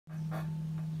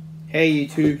Hey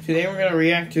YouTube, today we're going to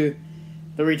react to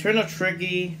The Return of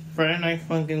Tricky Friday Night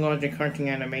Funkin'Logic cartoon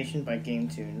animation by Game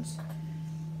Tunes.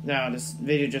 Now, this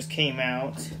video just came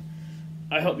out.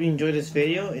 I hope you enjoyed this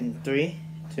video in 3,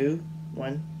 2,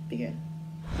 1, begin.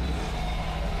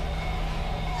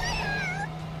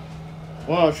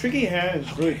 Wow, Tricky hair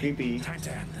is really creepy.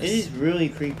 It is really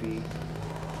creepy.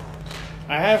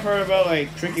 I have heard about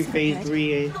like Tricky Phase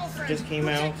 3 it just came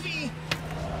out.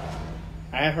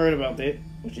 I have heard about it,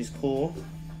 which is cool.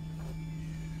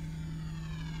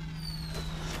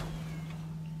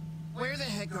 Where the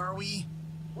heck are we?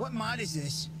 What mod is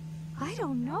this? I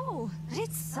don't know, but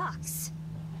it sucks.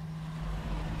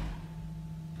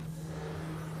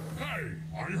 Hey,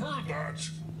 I heard that!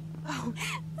 Oh,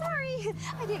 sorry.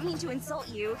 I didn't mean to insult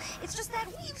you. It's just that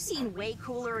we've seen way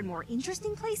cooler and more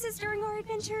interesting places during our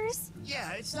adventures.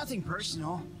 Yeah, it's nothing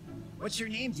personal. What's your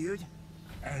name, dude?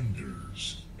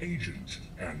 Anders. Agent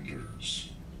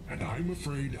Anders. And I'm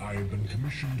afraid I have been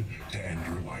commissioned to end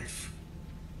your life.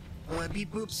 Well,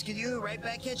 beep boop skidoo, right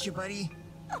back at you, buddy.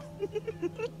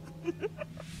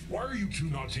 Why are you two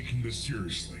not taking this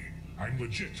seriously? I'm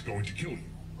legit going to kill you.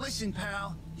 Listen,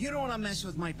 pal, you don't want to mess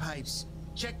with my pipes.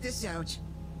 Check this out.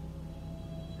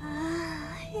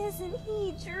 Isn't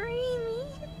he dreamy?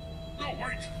 No,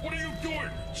 wait! What are you doing?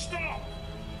 Stop!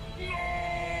 No!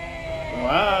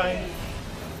 Why?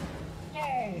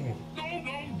 No! No,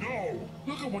 no, no!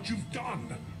 Look at what you've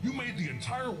done! You made the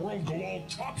entire world go all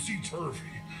topsy-turvy.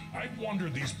 I've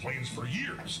wandered these plains for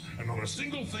years, and not a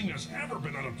single thing has ever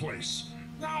been out of place.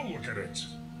 Now look at it!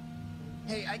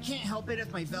 Hey, I can't help it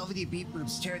if my velvety beep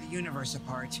boops tear the universe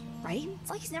apart. Right? It's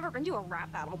like he's never been to a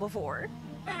rap battle before.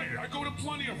 Hey, I go to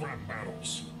plenty of rap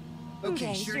battles.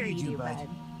 Okay, sure you do, bud.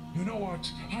 You know what?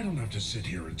 I don't have to sit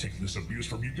here and take this abuse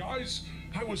from you guys.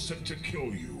 I was sent to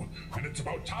kill you, and it's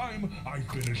about time I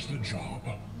finish the job.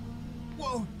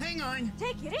 Whoa, hang on.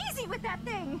 Take it easy with that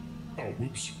thing. Oh,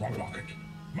 whoops, wrong rocket.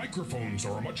 Microphones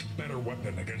are a much better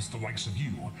weapon against the likes of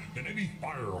you than any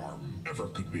firearm ever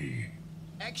could be.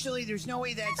 Actually, there's no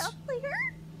way that's... Up, player?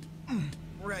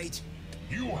 Right.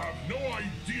 You have no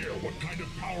idea what kind of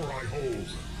power I hold.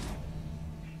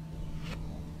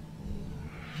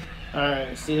 Alright,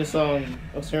 let's see the song.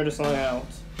 Let's hear the song out.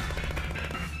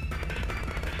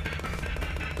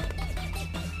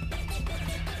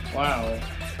 Wow.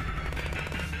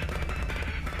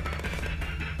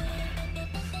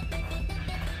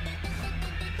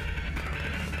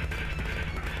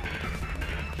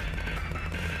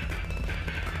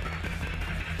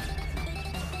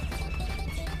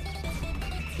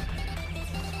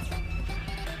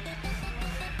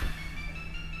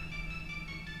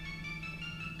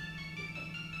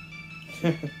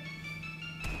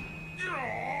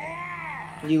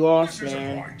 You lost, This isn't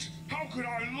man. right. How could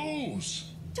I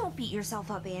lose? Don't beat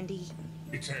yourself up, Andy.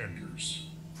 It's Anders.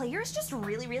 Player's just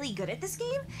really, really good at this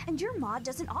game, and your mod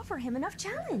doesn't offer him enough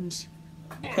challenge.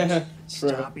 True.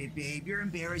 Stop it, babe. You're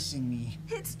embarrassing me.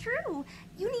 It's true.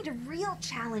 You need a real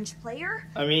challenge, player.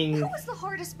 I mean, Who was the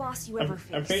hardest boss you ever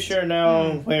faced? I'm pretty sure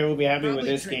now player will be happy with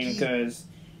Probably this game Tricky. because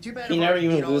Too bad he I've never already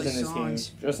even beat all loses his in this game.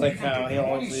 songs. Just like how he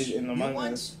always loses in the New Among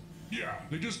ones? Us. Yeah,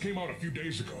 they just came out a few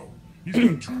days ago. He's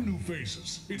got 2 new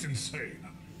faces. It's insane.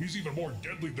 He's even more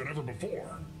deadly than ever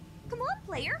before. Come on,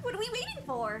 player. What are we waiting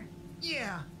for?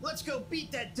 Yeah, let's go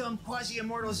beat that dumb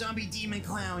quasi-immortal zombie demon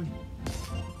clown.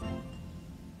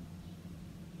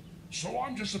 So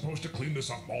I'm just supposed to clean this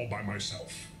up all by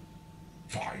myself.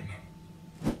 Fine.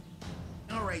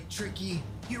 All right, Tricky.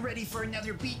 You ready for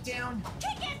another beatdown?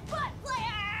 Kick his butt,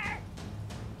 player!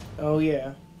 Oh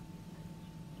yeah.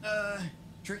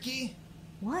 Tricky?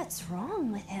 What's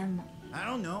wrong with him? I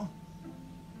don't know.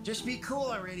 Just be cool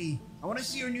already. I want to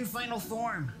see your new final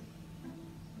form.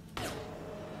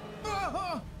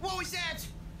 Oh, what was that?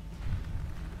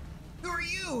 Who are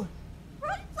you?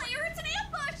 Run, player! It's an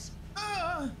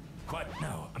ambush! But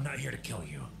no, I'm not here to kill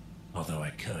you. Although I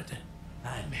could.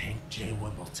 I'm Hank J.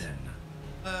 Wimbledon.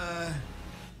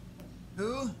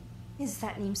 Who? Is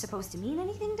that name supposed to mean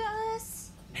anything to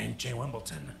us? Hank J.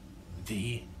 Wimbledon.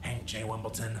 The Hank J.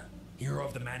 Wimbledon. Hero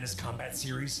of the Madness Combat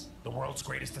Series. The world's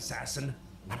greatest assassin.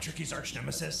 I'm Tricky's arch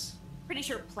nemesis. Pretty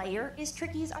sure player is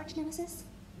Tricky's arch nemesis.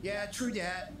 Yeah, true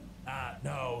that.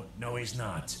 No, he's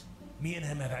not. Me and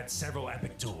him have had several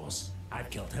epic duels. I've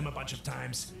killed him a bunch of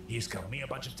times. He's killed me a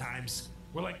bunch of times.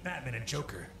 We're like Batman and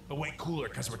Joker, but way cooler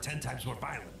because we're 10 times more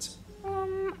violent.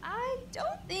 I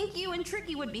don't think you and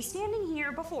Tricky would be standing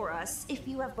here before us if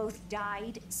you have both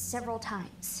died several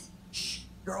times. Shh,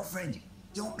 girlfriend,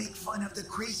 don't make fun of the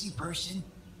crazy person.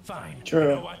 Fine. True.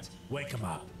 You know what? Wake him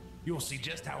up. You'll see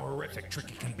just how horrific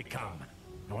Tricky can become.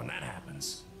 And when that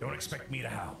happens, don't expect me to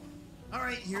help.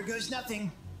 Alright, here goes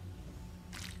nothing.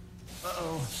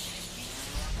 Uh-oh.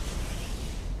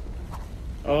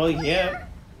 Oh, yeah.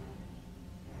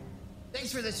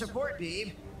 Thanks for the support,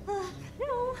 babe.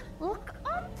 No, look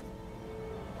up.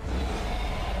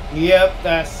 Yep,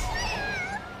 that's...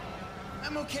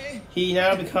 I'm okay. He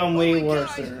now become way Oh my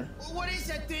worse. God. What is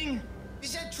that thing?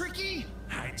 Is that Tricky?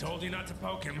 I told you not to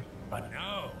poke him, but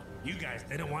no, you guys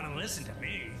didn't want to listen to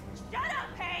me. Shut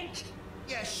up, Hank.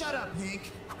 Yeah, shut up,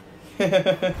 Hank.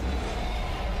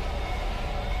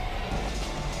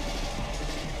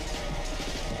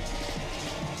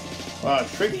 Wow,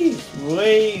 Tricky's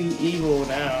way evil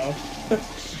now.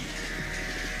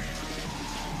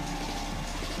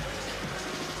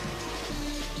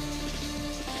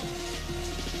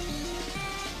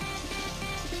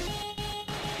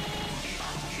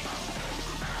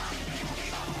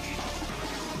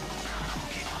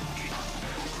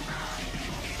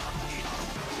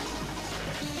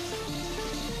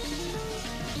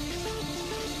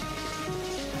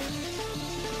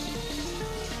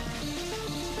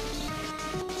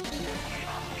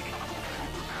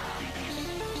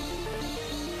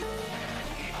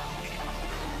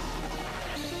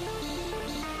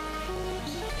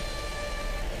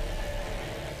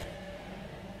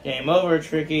 Game over,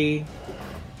 Tricky.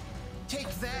 Take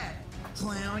that,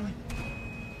 clown.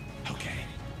 Okay,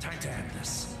 time to end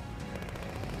this.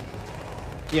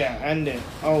 Yeah, end it.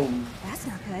 Oh, That's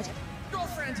not good.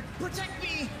 Girlfriend, protect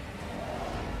me!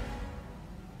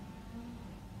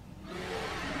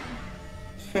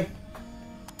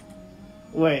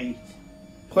 wait.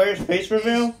 Player space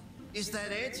reveal? Is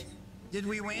that it? Did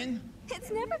we win?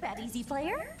 It's never that easy,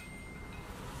 player.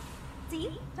 See?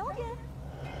 Told ya.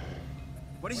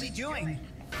 What is he doing?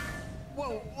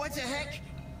 Whoa, what the heck?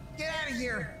 Get out of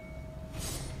here!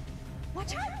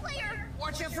 Watch out, player.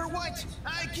 Watch out for what?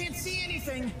 I can't see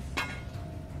anything!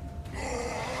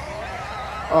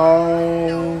 Oh,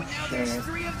 No, now there's shit.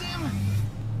 3 of them?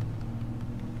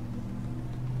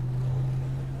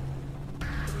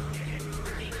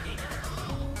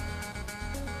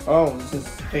 Oh, this is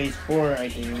phase 4, I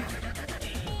think.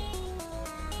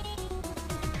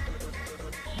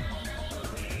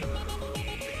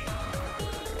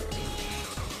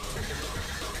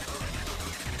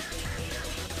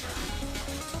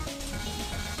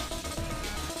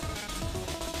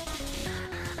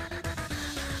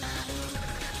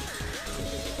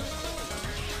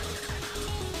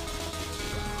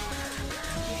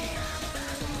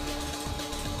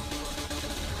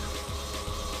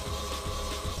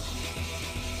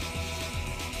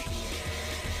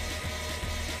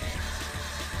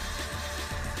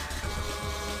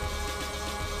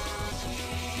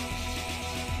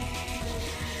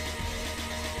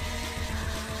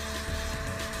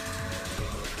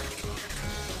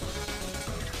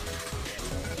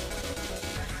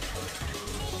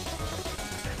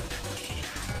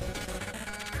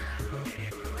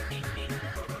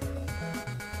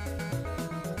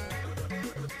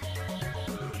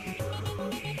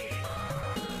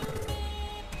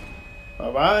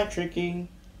 Bye-bye, Tricky.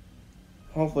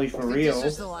 Hopefully for Think real.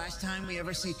 This is the last time we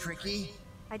ever see Tricky?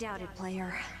 I doubt it,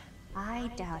 player. I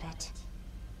doubt it.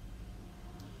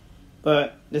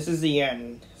 But this is the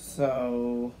end,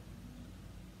 so...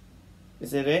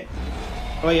 Is it it?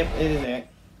 Oh, yep, it is it.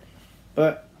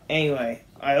 But anyway,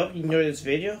 I hope you enjoyed this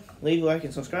video. Leave a like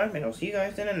and subscribe, and I'll see you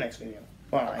guys in the next video.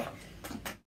 Bye.